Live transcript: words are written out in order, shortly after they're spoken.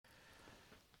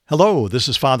Hello, this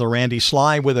is Father Randy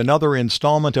Sly with another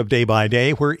installment of Day by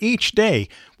Day, where each day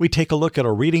we take a look at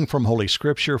a reading from Holy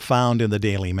Scripture found in the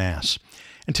daily Mass.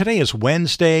 And today is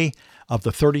Wednesday of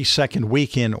the 32nd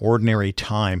week in Ordinary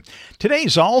Time. Today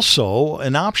is also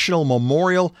an optional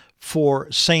memorial for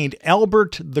St.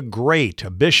 Albert the Great, a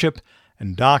bishop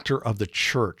and doctor of the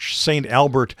Church. St.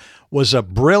 Albert was a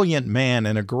brilliant man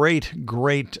and a great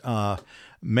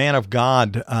man of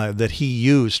God that he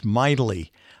used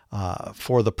mightily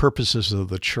for the purposes of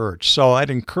the Church. So I'd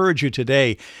encourage you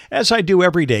today, as I do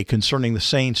every day concerning the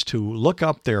saints, to look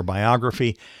up their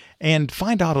biography and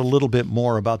find out a little bit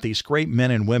more about these great men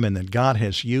and women that God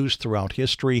has used throughout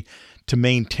history to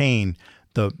maintain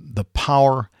the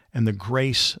power and the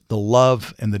grace, the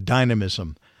love, and the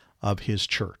dynamism of His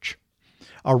Church.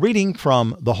 A reading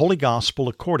from the Holy Gospel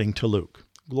according to Luke.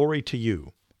 Glory to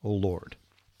you, O Lord.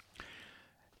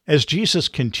 As Jesus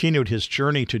continued his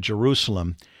journey to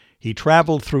Jerusalem, he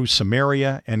traveled through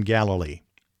Samaria and Galilee.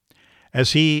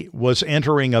 As he was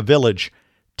entering a village,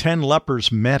 10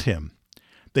 lepers met him.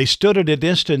 They stood at a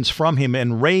distance from him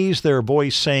and raised their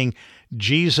voice, saying,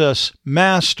 "Jesus,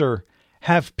 Master,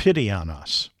 have pity on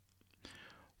us."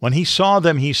 When he saw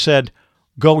them, he said,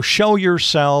 "Go show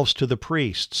yourselves to the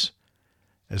priests."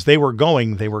 As they were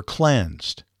going, they were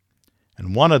cleansed.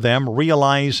 And one of them,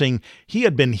 realizing he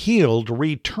had been healed,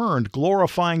 returned,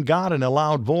 glorifying God in a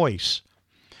loud voice.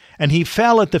 And he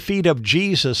fell at the feet of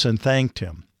Jesus and thanked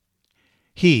him.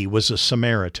 He was a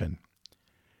Samaritan.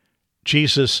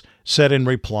 Jesus said in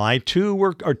reply, 10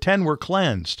 were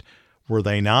cleansed. Were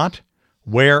they not?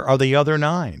 Where are the other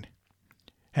 9?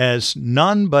 Has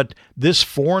none but this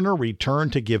foreigner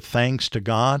returned to give thanks to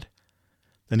God?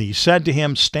 Then he said to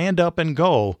him, "Stand up and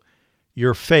go.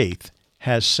 Your faith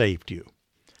has saved you."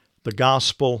 The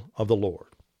Gospel of the Lord.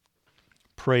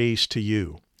 Praise to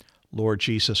you, Lord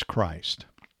Jesus Christ.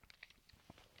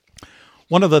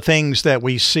 One of the things that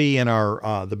we see in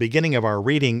the beginning of our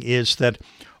reading is that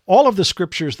all of the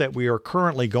scriptures that we are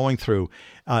currently going through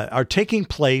are taking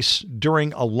place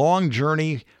during a long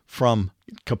journey from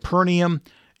Capernaum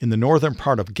in the northern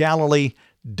part of Galilee,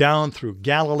 down through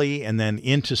Galilee and then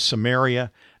into Samaria,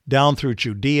 down through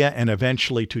Judea and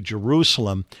eventually to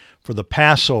Jerusalem for the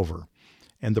Passover.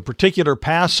 And the particular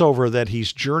Passover that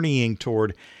he's journeying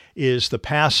toward is the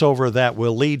Passover that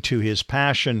will lead to his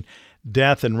passion,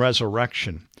 death, and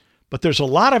resurrection. But there's a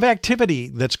lot of activity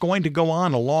that's going to go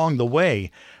on along the way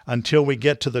until we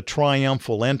get to the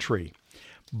triumphal entry.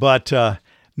 But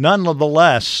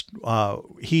nonetheless,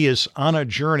 he is on a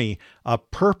journey, a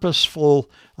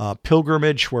purposeful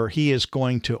pilgrimage where he is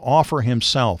going to offer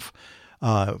himself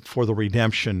for the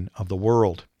redemption of the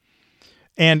world.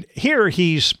 And here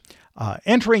he's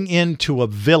entering into a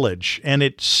village, and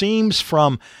it seems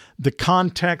from the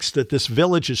context that this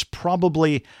village is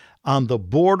probably on the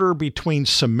border between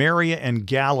Samaria and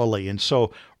Galilee. And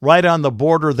so right on the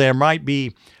border, there might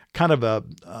be kind of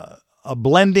a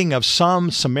blending of some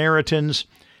Samaritans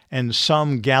and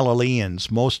some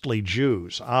Galileans, mostly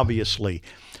Jews, obviously.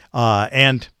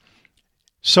 And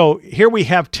so here we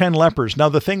have 10 lepers. Now,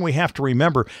 the thing we have to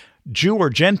remember, Jew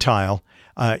or Gentile,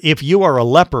 if you are a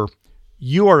leper,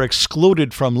 you are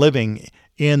excluded from living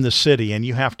in the city, and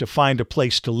you have to find a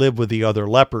place to live with the other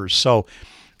lepers. So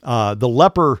the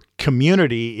leper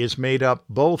community is made up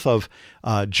both of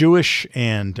Jewish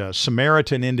and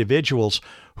Samaritan individuals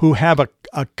who have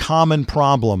a common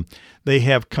problem. They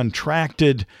have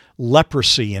contracted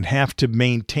leprosy and have to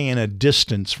maintain a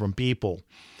distance from people.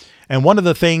 And one of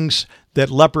the things that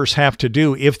lepers have to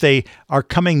do, if they are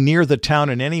coming near the town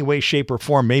in any way, shape, or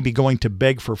form, maybe going to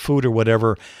beg for food or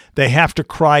whatever, they have to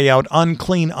cry out,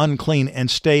 "Unclean, unclean,"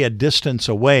 and stay a distance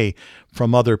away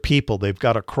from other people. They've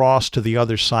got to cross to the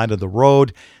other side of the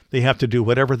road. They have to do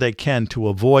whatever they can to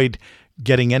avoid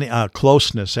getting any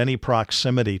closeness, any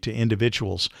proximity to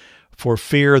individuals, for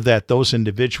fear that those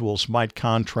individuals might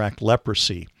contract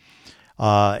leprosy.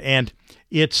 And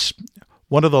it's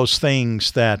one of those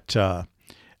things that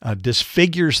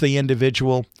disfigures the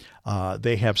individual.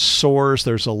 They have sores.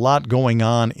 There's a lot going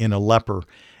on in a leper.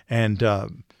 And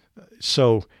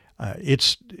so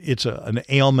it's an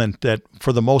ailment that,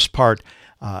 for the most part,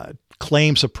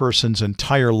 claims a person's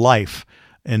entire life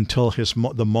until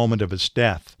the moment of his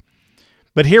death.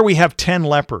 But here we have 10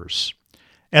 lepers,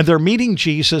 and they're meeting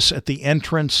Jesus at the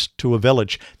entrance to a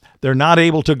village. They're not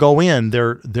able to go in.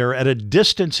 They're at a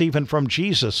distance even from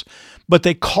Jesus, but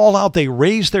they call out, they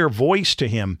raise their voice to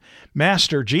him,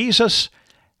 "Master Jesus,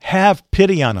 have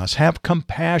pity on us, have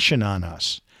compassion on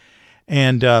us."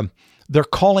 And they're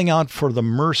calling out for the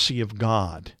mercy of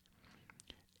God.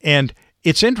 And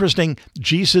it's interesting,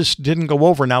 Jesus didn't go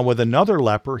over now with another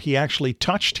leper. He actually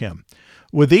touched him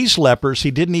with these lepers,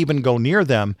 he didn't even go near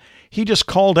them. He just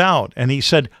called out and he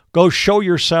said, "Go show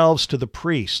yourselves to the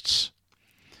priests."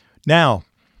 Now,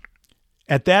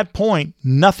 at that point,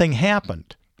 nothing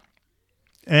happened.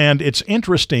 And it's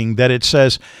interesting that it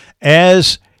says,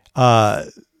 as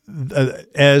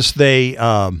they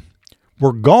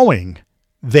were going,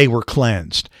 they were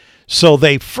cleansed. So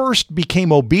they first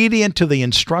became obedient to the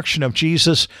instruction of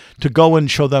Jesus to go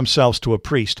and show themselves to a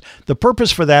priest. The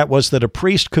purpose for that was that a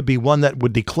priest could be one that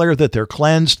would declare that they're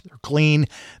cleansed, they're clean,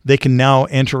 they can now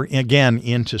enter again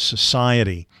into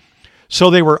society. So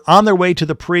they were on their way to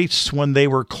the priests when they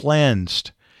were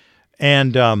cleansed.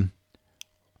 And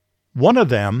one of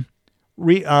them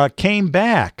came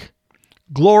back,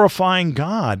 glorifying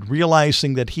God,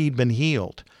 realizing that he'd been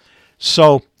healed.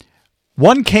 So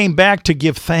one came back to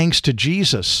give thanks to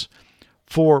Jesus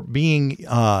for being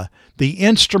the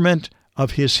instrument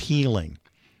of his healing.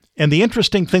 And the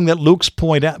interesting thing that Luke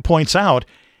points out,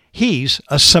 he's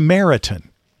a Samaritan.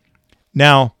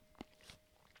 Now,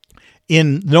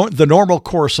 in the normal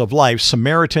course of life,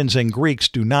 Samaritans and Greeks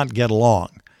do not get along.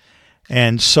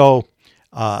 And so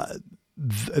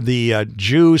the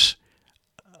Jews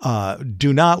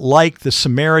do not like the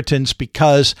Samaritans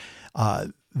because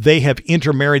they have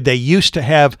intermarried. They used to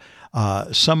have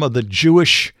some of the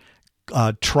Jewish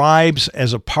tribes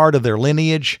as a part of their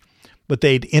lineage, but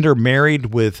they'd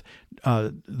intermarried with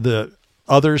the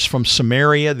others from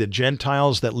Samaria, the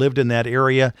Gentiles that lived in that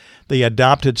area. They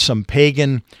adopted some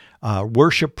pagan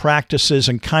worship practices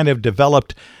and kind of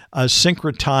developed a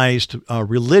syncretized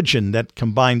religion that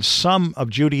combined some of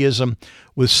Judaism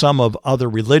with some of other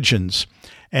religions.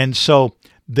 And so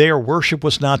their worship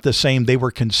was not the same. They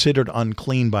were considered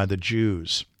unclean by the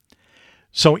Jews.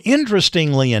 So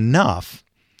interestingly enough,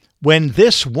 when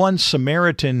this one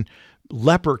Samaritan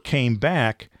leper came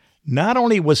back, not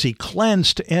only was he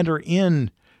cleansed to enter in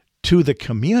to the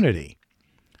community,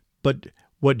 but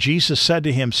what Jesus said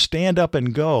to him, "Stand up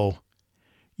and go.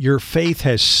 Your faith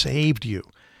has saved you."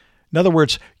 In other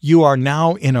words, you are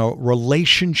now in a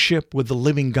relationship with the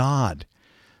living God.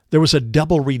 There was a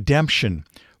double redemption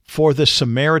for the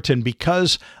Samaritan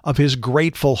because of his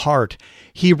grateful heart.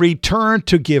 He returned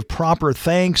to give proper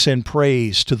thanks and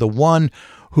praise to the one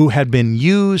who had been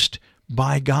used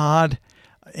by God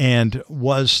and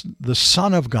was the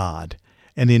Son of God.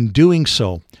 And in doing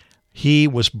so, he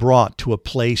was brought to a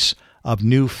place of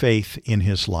new faith in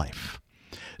his life.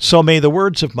 So may the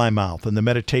words of my mouth and the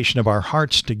meditation of our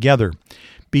hearts together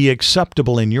be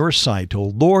acceptable in your sight, O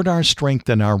Lord, our strength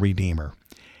and our Redeemer.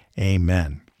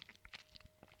 Amen.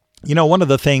 You know, one of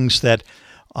the things that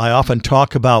I often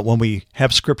talk about when we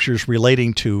have scriptures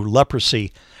relating to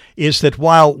leprosy is that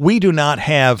while we do not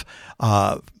have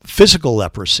physical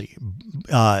leprosy,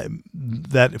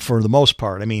 that for the most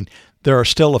part, I mean, there are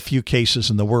still a few cases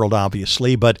in the world,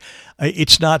 obviously, but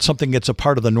it's not something that's a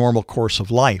part of the normal course of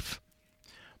life.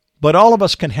 But all of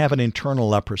us can have an internal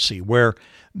leprosy where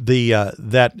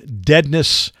that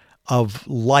deadness of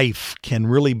life can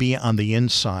really be on the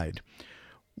inside.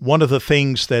 One of the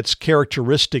things that's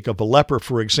characteristic of a leper,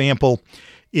 for example,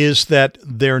 is that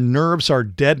their nerves are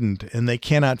deadened and they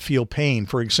cannot feel pain.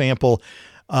 For example,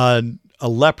 a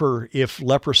leper, if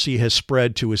leprosy has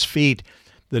spread to his feet,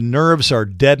 the nerves are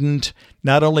deadened.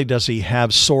 Not only does he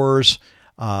have sores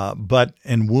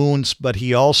and wounds, but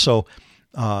he also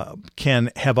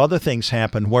can have other things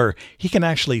happen where he can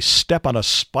actually step on a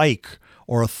spike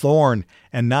or a thorn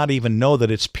and not even know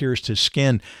that it's pierced his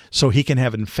skin, so he can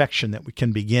have infection that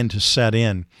can begin to set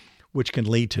in, which can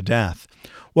lead to death.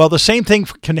 Well, the same thing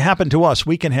can happen to us.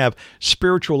 We can have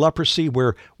spiritual leprosy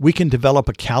where we can develop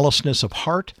a callousness of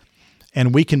heart,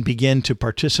 and we can begin to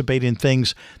participate in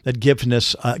things that give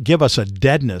us a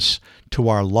deadness to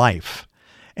our life.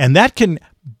 And that can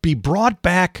be brought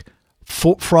back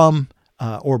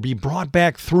be brought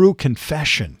back through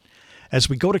confession. As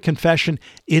we go to confession,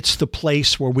 it's the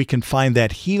place where we can find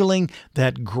that healing,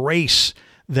 that grace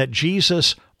that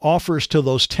Jesus offers to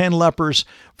those 10 lepers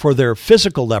for their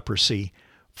physical leprosy.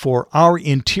 For our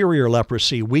interior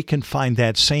leprosy, we can find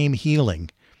that same healing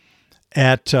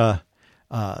at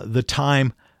the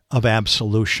time of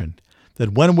absolution.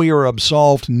 That when we are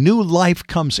absolved, new life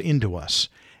comes into us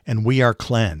and we are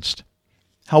cleansed.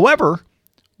 However,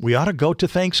 we ought to go to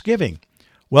thanksgiving.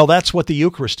 Well, that's what the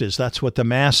Eucharist is. That's what the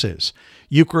Mass is.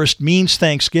 Eucharist means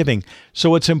thanksgiving.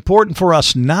 So it's important for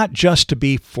us not just to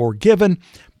be forgiven,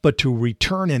 but to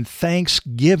return in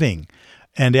thanksgiving.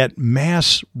 And at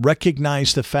Mass,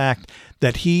 recognize the fact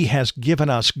that He has given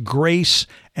us grace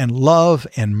and love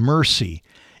and mercy.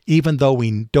 Even though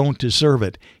we don't deserve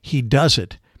it, He does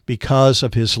it because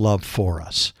of His love for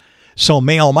us. So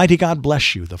may Almighty God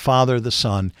bless you, the Father, the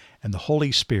Son, and the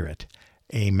Holy Spirit.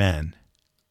 Amen.